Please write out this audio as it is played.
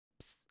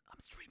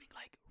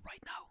like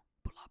right now.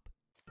 Pull up.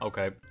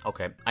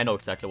 Okay, I know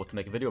exactly what to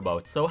make a video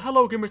about. So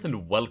hello gamers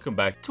and welcome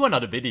back to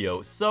another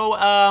video. So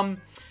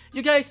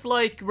you guys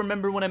like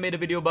remember when I made a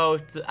video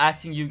about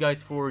asking you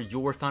guys for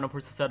your Final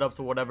Fantasy setups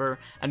or whatever,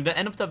 and at the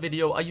end of that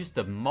video I used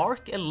the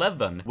Mark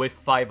 11 with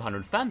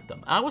 500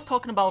 Phantom, and I was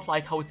talking about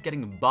like how it's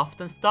getting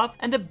buffed and stuff,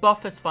 and the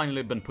buff has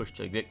finally been pushed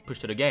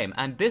to the game,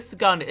 and this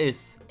gun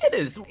is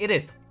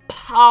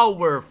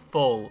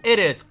powerful. It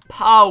is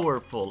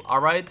powerful,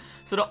 alright?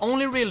 So the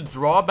only real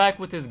drawback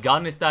with this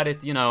gun is that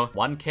it, you know,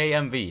 1k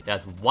MV.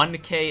 That's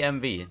 1k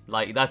MV.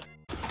 Like, that's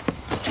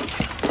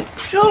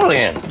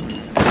Julian!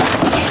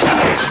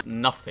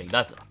 Nothing.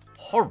 That's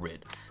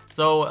horrid.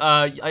 So,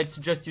 I'd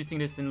suggest using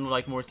this in,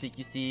 like, more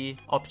CQC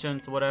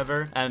options or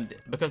whatever. And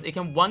because it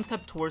can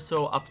one-tap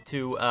torso up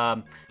to,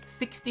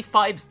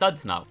 65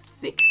 studs now.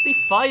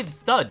 65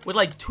 studs! With,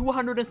 like,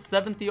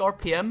 270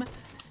 RPM.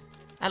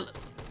 And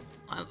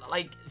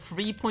like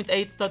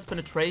 3.8 studs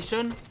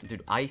penetration.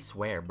 Dude, I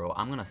swear, bro,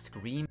 I'm gonna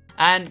scream.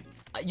 And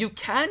you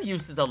can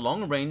use this at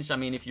long range. I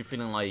mean, if you're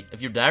feeling like,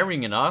 if you're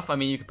daring enough, I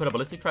mean, you could put a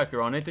ballistic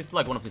tracker on it. It's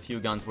like one of the few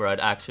guns where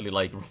I'd actually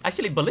like,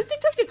 actually ballistic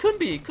tracker could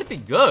be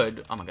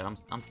good. Oh my god,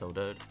 I'm so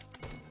dead.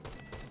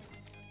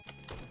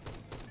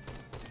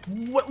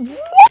 What?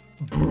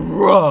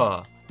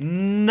 Bruh.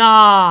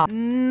 Nah,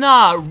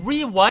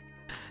 rewind.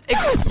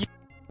 Excuse.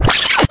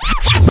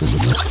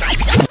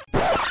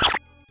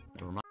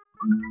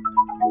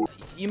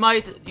 You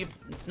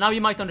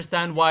might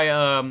understand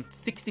why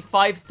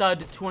 65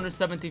 stud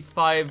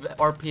 275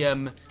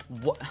 RPM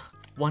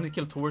one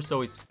kill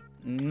torso is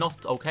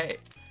not okay.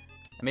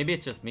 Maybe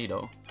it's just me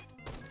though.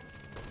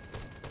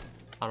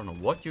 I don't know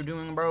what you're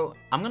doing, bro.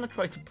 I'm gonna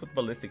try to put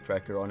ballistic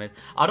tracker on it.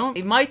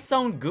 It might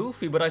sound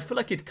goofy, but I feel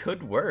like it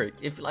could work.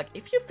 If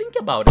you think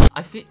about it,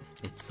 I feel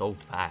it's so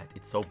fat,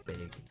 it's so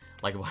big.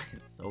 Like, why is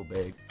it so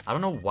big? I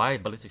don't know why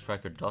ballistic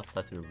tracker does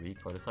that to the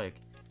recoil. It's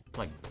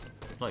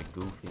like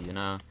goofy, you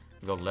know?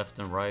 You go left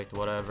and right,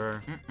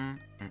 whatever.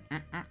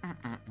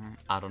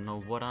 I don't know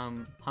what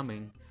I'm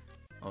humming,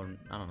 or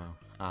I don't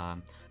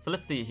know. So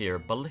let's see here,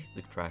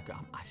 ballistic tracker.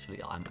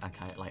 I'm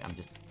kind of like, I'm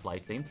just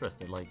slightly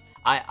interested. Like,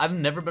 I've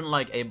never been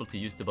like able to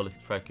use the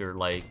ballistic tracker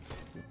like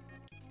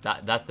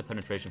that's the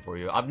penetration for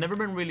you. I've never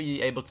been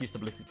really able to use the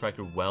ballistic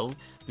tracker well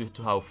due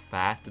to how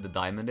fat the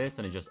diamond is,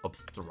 and it just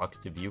obstructs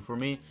the view for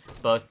me.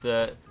 But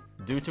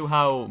due to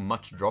how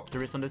much drop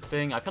there is on this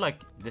thing, I feel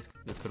like this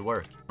could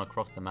work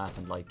across the map,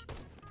 and like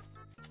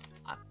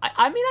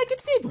I mean, I could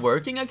see it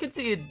working. I could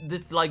see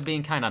this like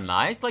being kind of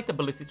nice, like the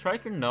ballistic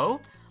tracker. No,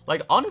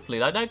 like honestly,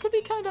 that could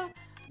be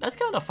that's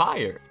kind of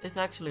fire. It's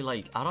actually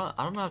like I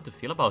don't know how to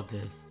feel about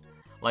this.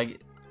 Like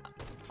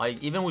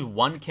even with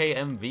 1k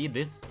MV,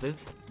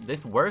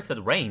 this works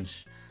at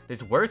range.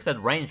 This works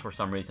at range for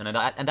some reason, and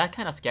that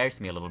kind of scares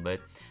me a little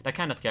bit. That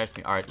kind of scares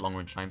me. All right, long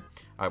range time.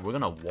 All right, we're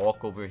gonna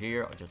walk over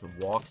here. Or just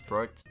walk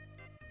straight.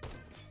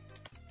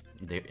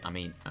 There, I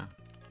mean,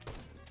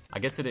 I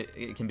guess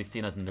it can be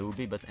seen as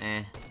newbie, but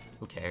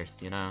who cares,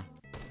 you know?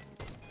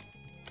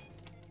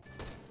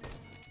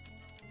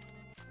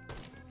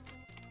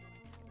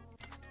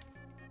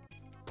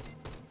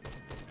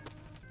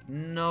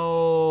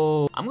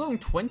 No, I'm going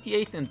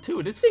 28 and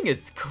 2. This thing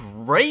is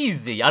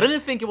crazy. I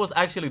didn't think it was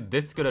actually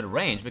this good at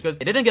range because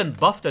it didn't get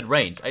buffed at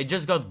range. I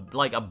just got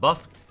like a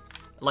buff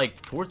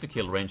like towards the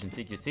kill range in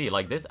CQC.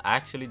 Like this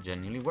actually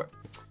genuinely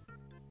worked.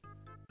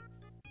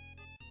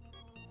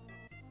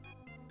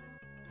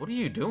 What are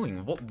you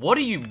doing? What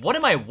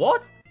am I?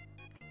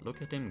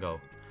 Look at him go.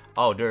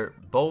 Oh, they're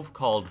both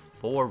called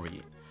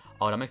Fori.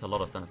 Oh, that makes a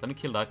lot of sense. Let me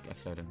kill that.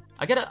 Actually, I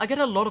didn't. I get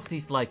a lot of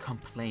these like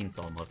complaints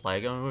almost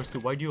like, oh,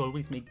 why do you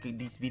always make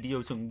these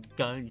videos on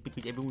guns?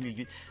 Because everyone will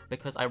use.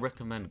 Because I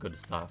recommend good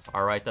stuff.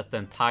 All right, that's the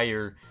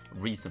entire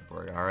reason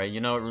for it. All right,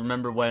 you know,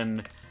 remember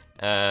when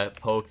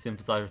Poke,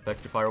 Synthesizer,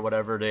 Spectrifier, or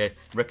whatever, they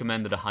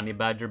recommended a Honey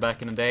Badger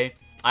back in the day?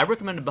 I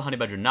recommended the Honey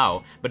Badger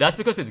now, but that's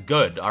because it's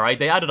good, alright?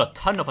 They added a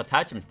ton of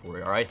attachments for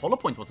it, alright? Hollow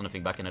Point wasn't a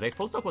thing back in the day,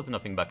 Full Stock wasn't a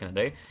thing back in the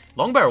day,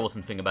 Long Barrel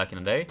wasn't a thing back in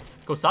the day,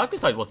 Kosaku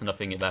Side wasn't a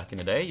thing back in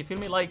the day, you feel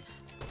me? Like,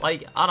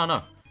 I don't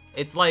know.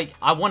 It's like,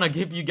 I want to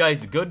give you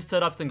guys good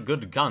setups and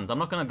good guns. I'm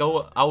not gonna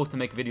go out to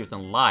make videos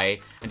and lie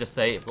and just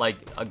say, like,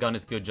 a gun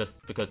is good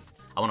just because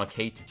I want to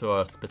cater to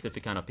a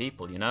specific kind of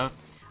people, you know?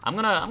 I'm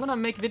gonna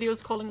make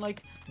videos calling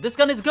like, this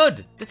gun is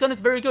good. This gun is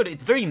very good.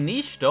 It's very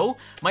niche though.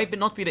 Might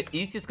not be the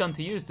easiest gun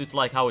to use due to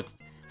like how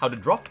the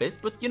drop is,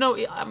 but you know,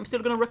 I'm still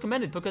gonna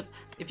recommend it because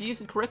if you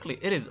use it correctly,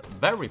 it is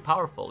very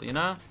powerful, you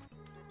know?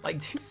 Like,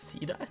 do you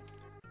see that?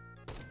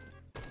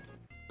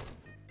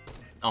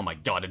 Oh my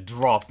god, it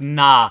dropped.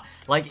 Nah.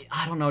 Like,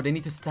 I don't know, they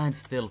need to stand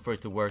still for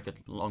it to work at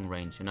long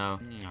range, you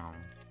know?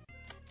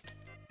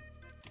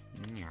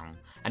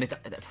 And it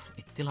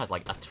still has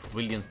like 1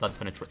 trillion stud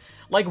penetration.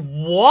 Like,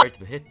 what?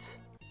 To hit.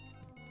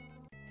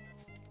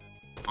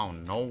 I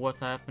don't know what's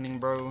happening,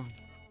 bro.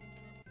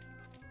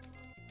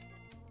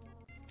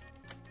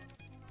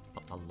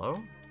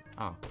 Hello?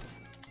 Oh.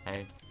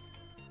 Hey.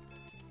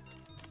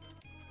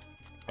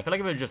 I feel like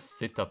if I just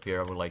sit up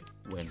here, I would like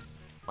win.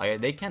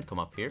 Like, they can't come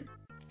up here.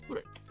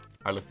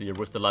 Alright, let's see here.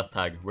 Where's the last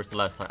tag? Where's the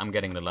last tag? I'm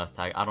getting the last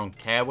tag. I don't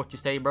care what you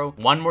say, bro.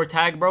 One more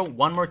tag, bro.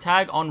 One more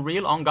tag. On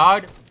real, on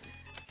guard.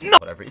 No!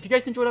 Whatever. If you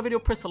guys enjoyed that video,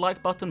 press the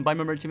like button. Buy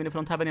my merch even if you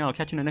don't have any. I'll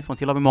catch you in the next one.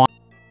 See you, love you more.